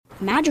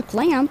Magic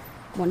lamp?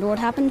 Wonder what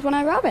happens when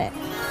I rub it.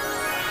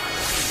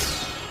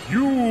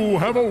 You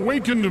have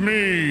awakened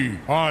me.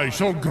 I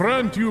shall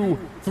grant you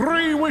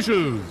 3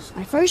 wishes.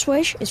 My first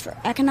wish is for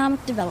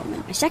economic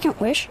development. My second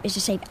wish is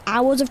to save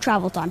hours of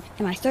travel time.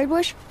 And my third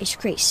wish is to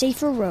create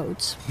safer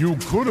roads. You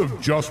could have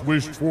just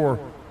wished for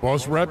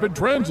bus rapid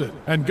transit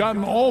and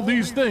gotten all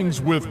these things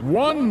with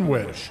 1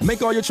 wish.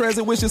 Make all your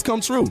transit wishes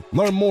come true.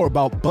 Learn more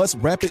about Bus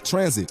Rapid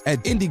Transit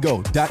at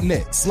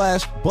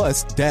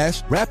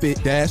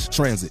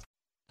indigo.net/bus-rapid-transit.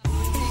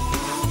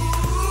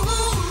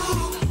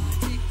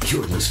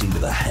 You're listening to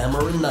the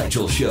Hammer and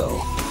Nigel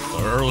Show.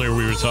 Earlier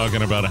we were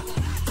talking about,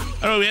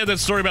 we had that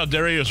story about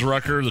Darius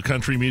Rucker, the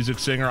country music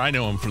singer. I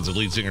know him for the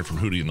lead singer from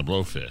Hootie and the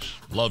Blowfish.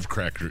 Loved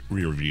Crack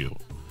Rear View.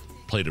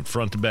 Played it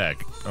front to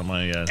back on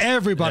my...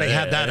 everybody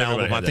had that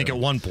album, I think, at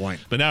one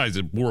point. But now he's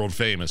a world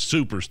famous,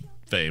 super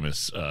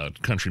famous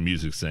country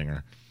music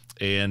singer.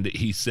 And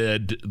he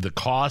said the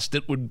cost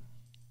it would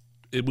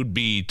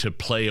be to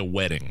play a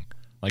wedding.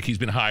 Like he's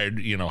been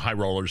hired, high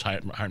rollers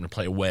hiring to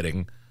play a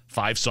wedding.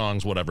 5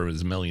 songs, whatever,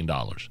 is $1 million.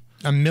 $1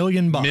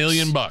 million. $1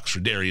 million for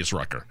Darius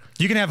Rucker.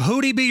 You can have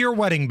Hootie be your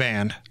wedding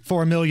band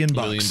for $1 million. $1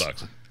 million.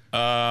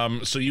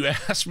 So you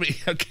asked me,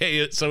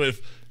 okay, so if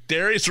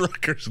Darius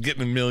Rucker's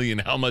getting $1 million,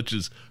 how much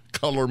is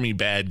Color Me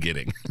Bad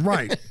getting?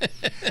 Right.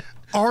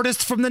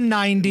 Artist from the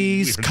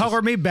 90s,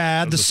 Color Me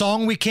Bad, the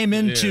song we came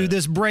into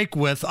this break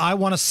with, I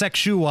Want to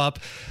Sex You Up,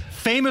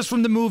 famous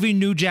from the movie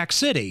New Jack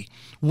City.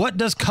 What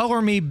does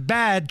Color Me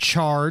Bad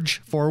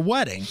charge for a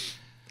wedding?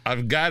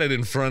 I've got it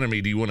in front of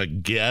me. Do you want to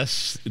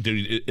guess? We're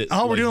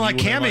doing like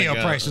Cameo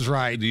Prices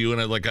Right. Do you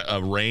want like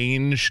a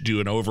range?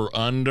 Do an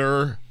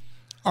over-under?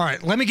 All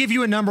right, let me give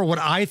you a number, what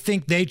I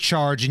think they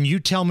charge, and you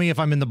tell me if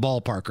I'm in the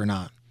ballpark or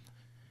not.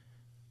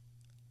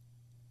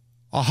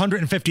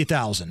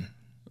 $150,000.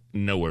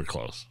 Nowhere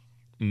close.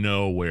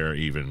 Nowhere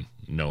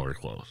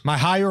close. My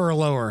higher or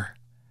lower?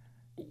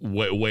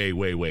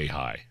 Way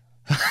high.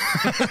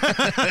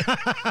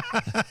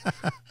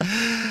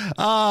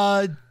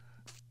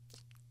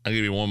 I'll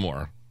give you one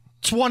more.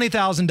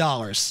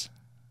 $20,000.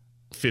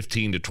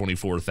 $15,000 to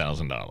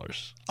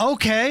 $24,000.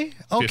 Okay.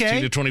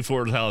 $15,000 to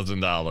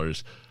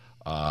 $24,000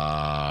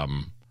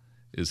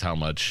 is how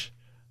much.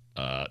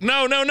 No,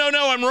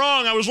 I'm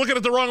wrong. I was looking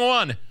at the wrong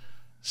one.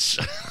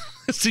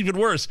 It's even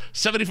worse.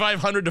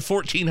 $7,500 to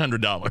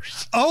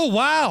 $1,400. Oh,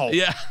 wow.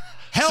 Yeah.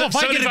 Hell, if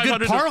I get a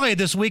good parlay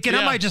this weekend,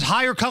 I might just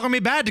hire Color Me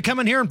Bad to come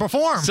in here and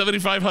perform.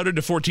 $7,500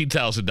 to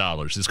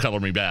 $14,000 is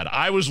Color Me Bad.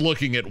 I was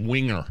looking at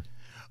Winger.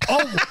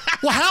 Oh,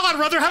 well, hell, I'd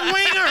rather have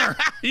Winger.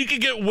 You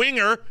could get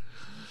Winger.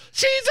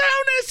 She's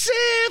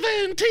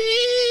only 17.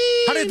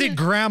 How do you think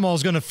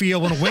Grandma's going to feel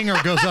when Winger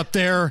goes up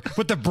there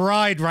with the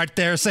bride right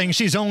there saying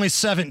she's only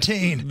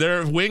 17?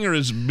 Their Winger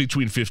is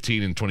between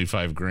 15 and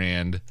 25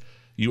 grand.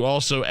 You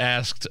also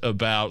asked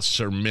about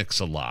Sir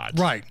Mix-a-Lot.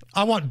 Right.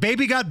 I want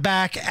Baby Got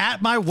Back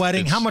at my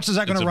wedding. How much is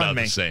that going to run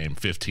me? It's about the same,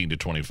 15 to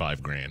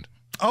 25 grand.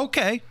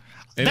 Okay.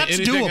 That's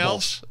anything doable.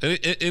 Else?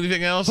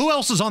 Anything else? Who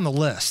else is on the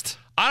list?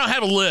 I don't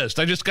have a list.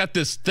 I just got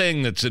this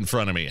thing that's in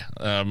front of me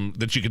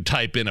that you can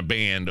type in a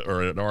band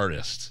or an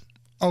artist.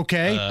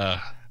 Okay.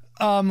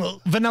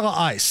 Vanilla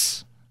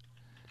Ice.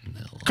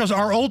 Because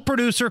our old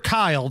producer,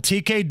 Kyle,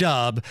 TK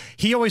Dub,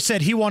 he always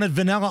said he wanted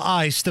Vanilla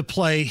Ice to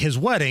play his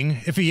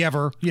wedding if he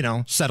ever,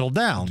 settled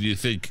down. Do you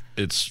think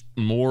it's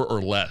more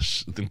or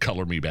less than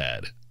Color Me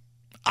Bad?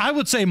 I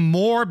would say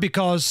more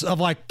because of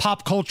like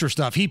pop culture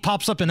stuff. He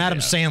pops up in Adam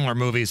Sandler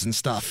movies and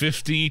stuff.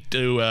 50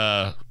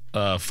 to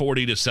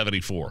 40 to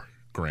 74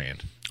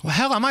 grand. Well,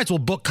 hell, I might as well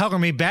book Color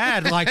Me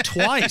Bad like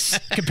twice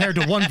compared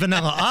to one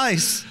Vanilla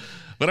Ice.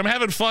 But I'm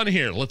having fun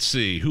here. Let's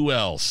see. Who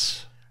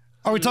else?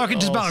 Are we talking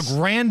just about like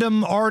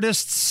random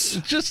artists?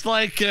 Just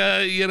like,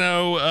 What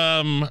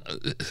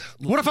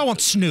if I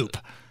want Snoop?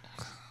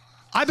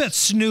 I bet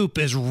Snoop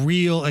is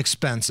real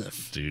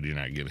expensive. Dude, you're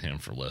not getting him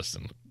for less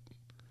than...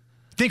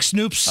 Think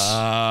Snoop's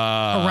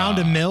around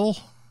 $1 million?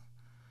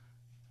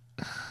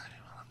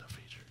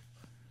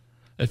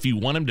 If you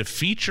want him to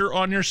feature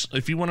on your...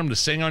 If you want him to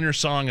sing on your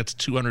song, it's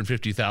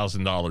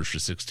 $250,000 for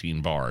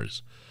 16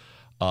 bars.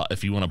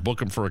 If you want to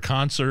book him for a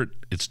concert,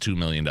 it's $2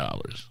 million.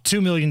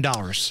 $2 million.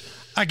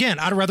 Again,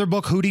 I'd rather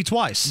book Hootie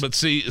twice. But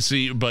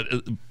but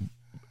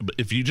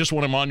if you just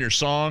want him on your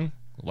song,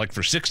 like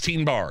for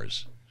 16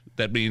 bars,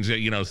 that means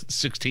that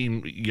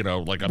 16,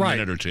 like a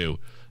minute or two,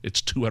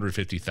 it's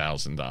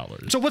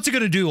 $250,000. So what's it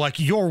going to do? Like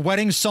your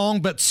wedding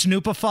song, but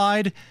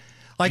Snoopified?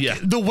 Like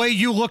the way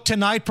you look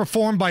tonight,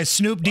 performed by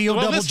Snoop D-O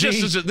double G.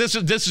 This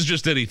is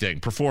just anything,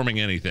 performing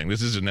anything.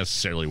 This isn't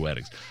necessarily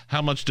weddings.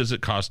 How much does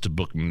it cost to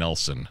book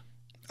Nelson?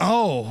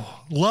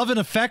 Oh, Love and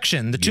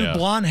Affection, the two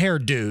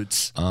blonde-haired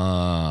dudes.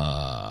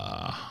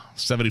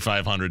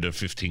 $7,500 to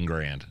 15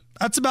 grand.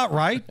 That's about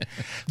right.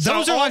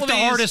 Those are like the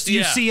artists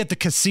you see at the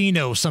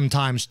casino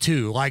sometimes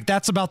too. Like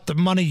that's about the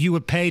money you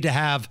would pay to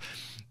have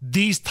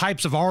these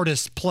types of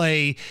artists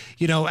play,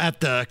 at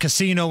the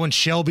casino in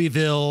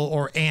Shelbyville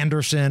or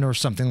Anderson or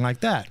something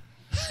like that.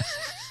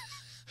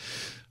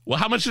 Well,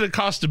 how much did it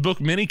cost to book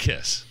Mini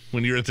Kiss?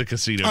 when you're at the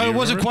casino. Oh, it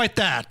wasn't quite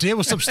that. It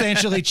was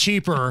substantially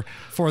cheaper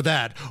for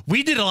that.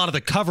 We did a lot of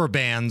the cover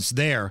bands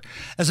there.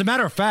 As a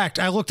matter of fact,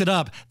 I looked it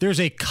up. There's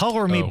a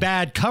Color Me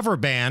Bad cover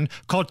band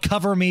called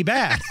Cover Me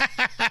Bad.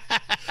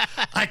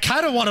 I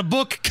kind of want to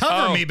book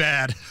Cover Me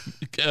Bad.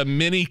 A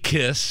mini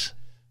Kiss,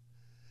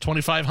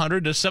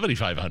 $2,500 to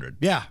 $7,500.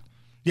 Yeah.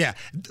 Yeah.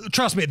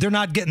 Trust me, they're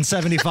not getting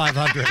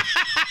 $7,500.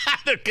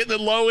 They're getting the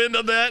low end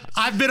of that.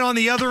 I've been on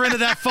the other end of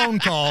that phone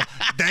call.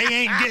 They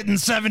ain't getting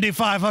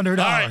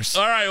 $7,500.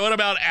 All right. What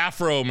about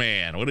Afro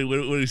Man? What do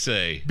you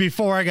say?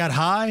 Before I got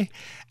high,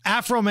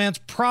 Afro Man's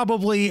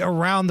probably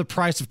around the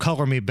price of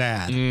Color Me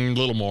Bad. A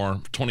little more,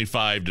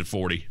 25 to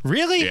 40.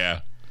 Really?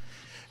 Yeah.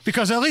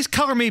 Because at least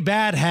Color Me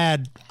Bad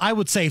had, I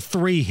would say,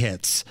 3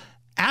 hits.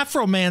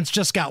 Afro Man's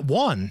just got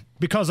 1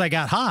 because I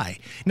got high.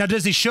 Now,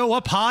 does he show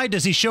up high?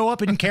 Does he show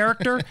up in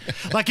character?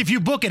 Like if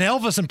you book an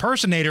Elvis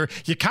impersonator,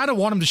 you kind of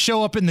want him to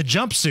show up in the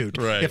jumpsuit.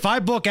 Right. If I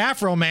book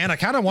Afro Man, I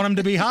kind of want him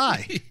to be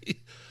high.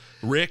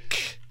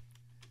 Rick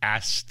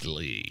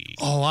Astley.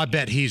 Oh, I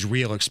bet he's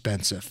real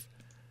expensive.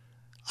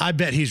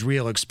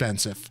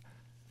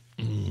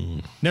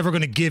 Never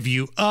going to give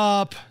you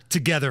up.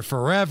 Together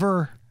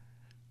forever.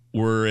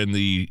 We're in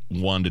the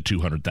 1 to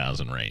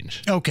 200,000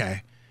 range.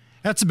 Okay,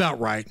 that's about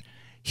right.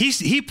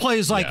 He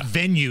plays like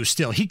venue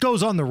still. He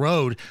goes on the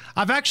road.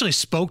 I've actually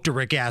spoke to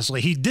Rick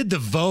Astley. He did the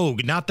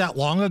Vogue not that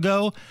long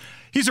ago.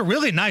 He's a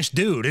really nice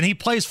dude, and he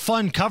plays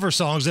fun cover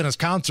songs in his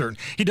concert.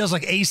 He does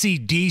like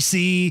AC/DC.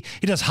 He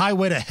does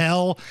Highway to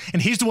Hell,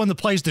 and he's the one that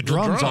plays the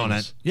drums on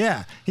it.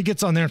 Yeah, he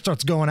gets on there and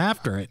starts going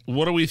after it.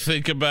 What do we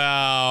think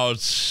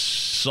about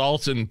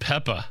Salt and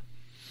Pepper?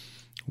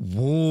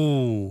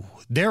 Whoa,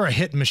 they're a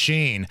hit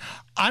machine.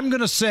 I'm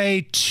going to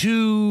say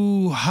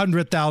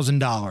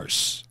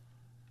 $200,000.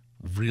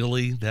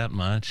 Really? That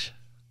much?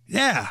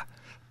 Yeah.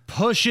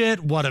 Push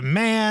It, What a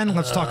Man.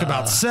 Let's talk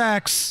about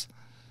sex.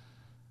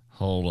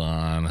 Hold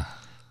on.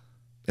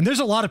 And there's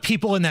a lot of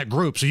people in that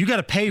group, so you got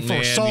to pay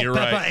for Salt,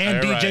 Pepper,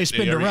 and DJ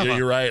Spinderella.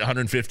 You're right.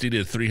 150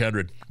 to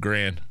 300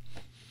 grand.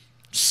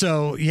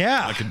 So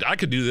yeah, I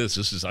could do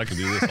this. I could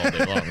do this all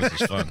day long.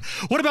 This is fun.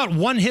 What about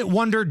one-hit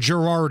wonder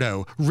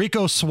Gerardo,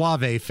 Rico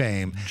Suave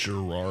fame?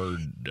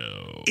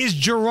 Gerardo. Is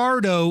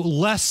Gerardo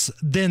less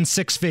than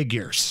 6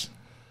 figures?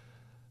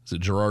 Is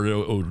it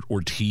Gerardo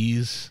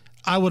Ortiz?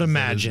 I would His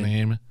imagine.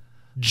 name?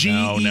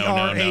 Gerardo.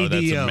 No.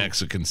 That's a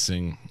Mexican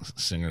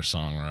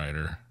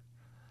singer-songwriter.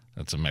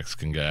 That's a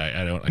Mexican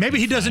guy. Maybe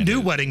he doesn't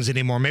do weddings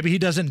anymore. Maybe he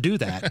doesn't do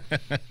that.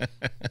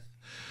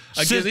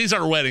 These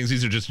aren't weddings.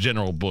 These are just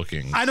general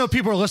bookings. I know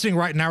people are listening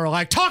right now are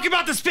like, talk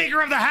about the Speaker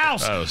of the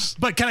House. Oh.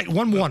 But can I,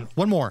 one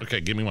more.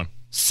 Okay, give me one.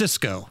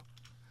 Cisco.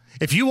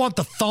 If you want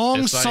the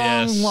thong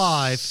song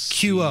live,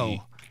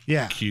 QO.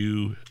 Yeah.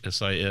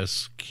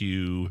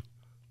 SISQO.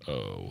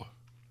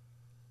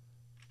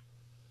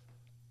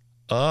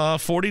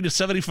 40 to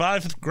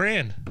 75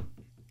 grand.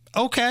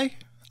 Okay.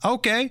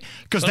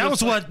 Because that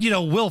was what,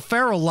 Will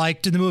Ferrell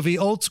liked in the movie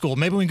Old School.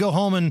 Maybe we can go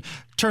home and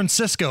turn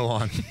Cisco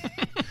on.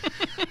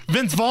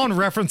 Vince Vaughn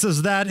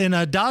references that in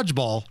a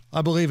Dodgeball,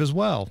 I believe, as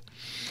well.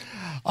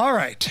 All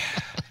right.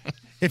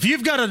 If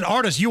you've got an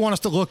artist you want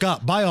us to look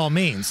up, by all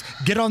means,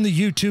 get on the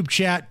YouTube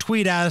chat,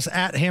 tweet at us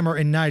at Hammer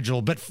and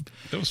Nigel. But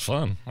that was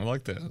fun. I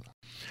like that.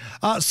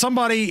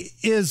 Somebody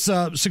is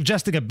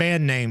suggesting a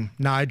band name,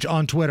 Nige,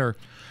 on Twitter.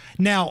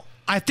 Now,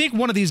 I think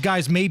one of these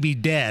guys may be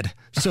dead,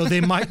 so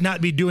they might not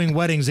be doing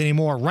weddings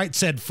anymore. Right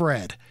said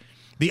Fred,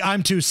 the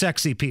I'm Too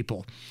Sexy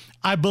people.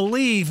 I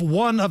believe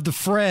one of the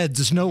Freds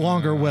is no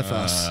longer with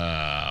us.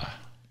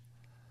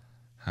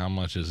 How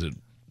much is it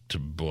to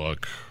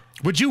book?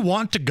 Would you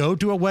want to go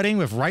to a wedding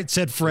if Right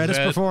Said Fred is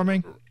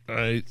performing?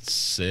 Right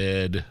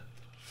Said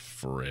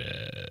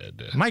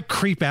Fred. Might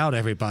creep out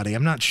everybody.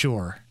 I'm not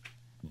sure.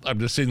 I'm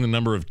just seeing the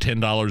number of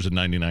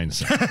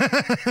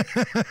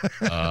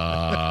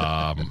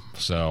 $10.99.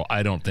 So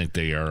I don't think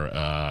they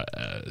are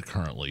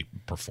currently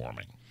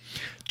performing.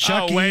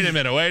 Chucky. Oh, wait a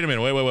minute.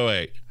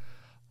 Wait.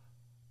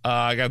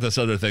 I got this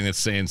other thing that's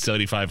saying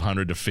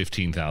 $7,500 to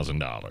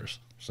 $15,000.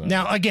 So.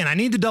 Now, again, I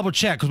need to double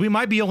check because we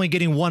might be only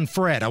getting one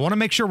Fred. I want to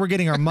make sure we're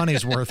getting our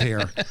money's worth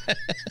here.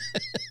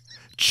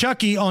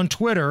 Chucky on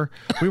Twitter,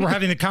 we were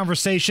having a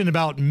conversation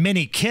about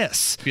Mini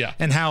Kiss. Yeah.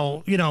 And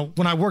how,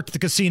 when I worked at the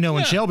casino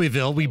in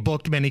Shelbyville, we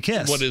booked Mini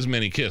Kiss. What is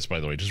Mini Kiss, by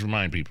the way? Just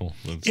remind people.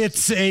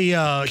 It's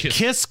a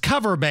Kiss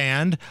cover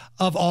band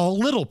of all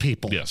little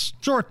people. Yes.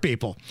 Short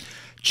people.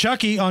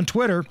 Chucky on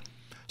Twitter,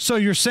 so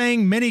you're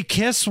saying Mini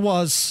Kiss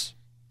was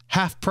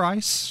half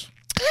price?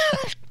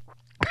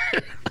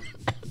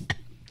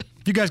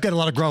 You guys got a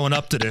lot of growing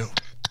up to do.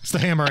 It's the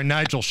Hammer and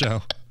Nigel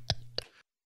show.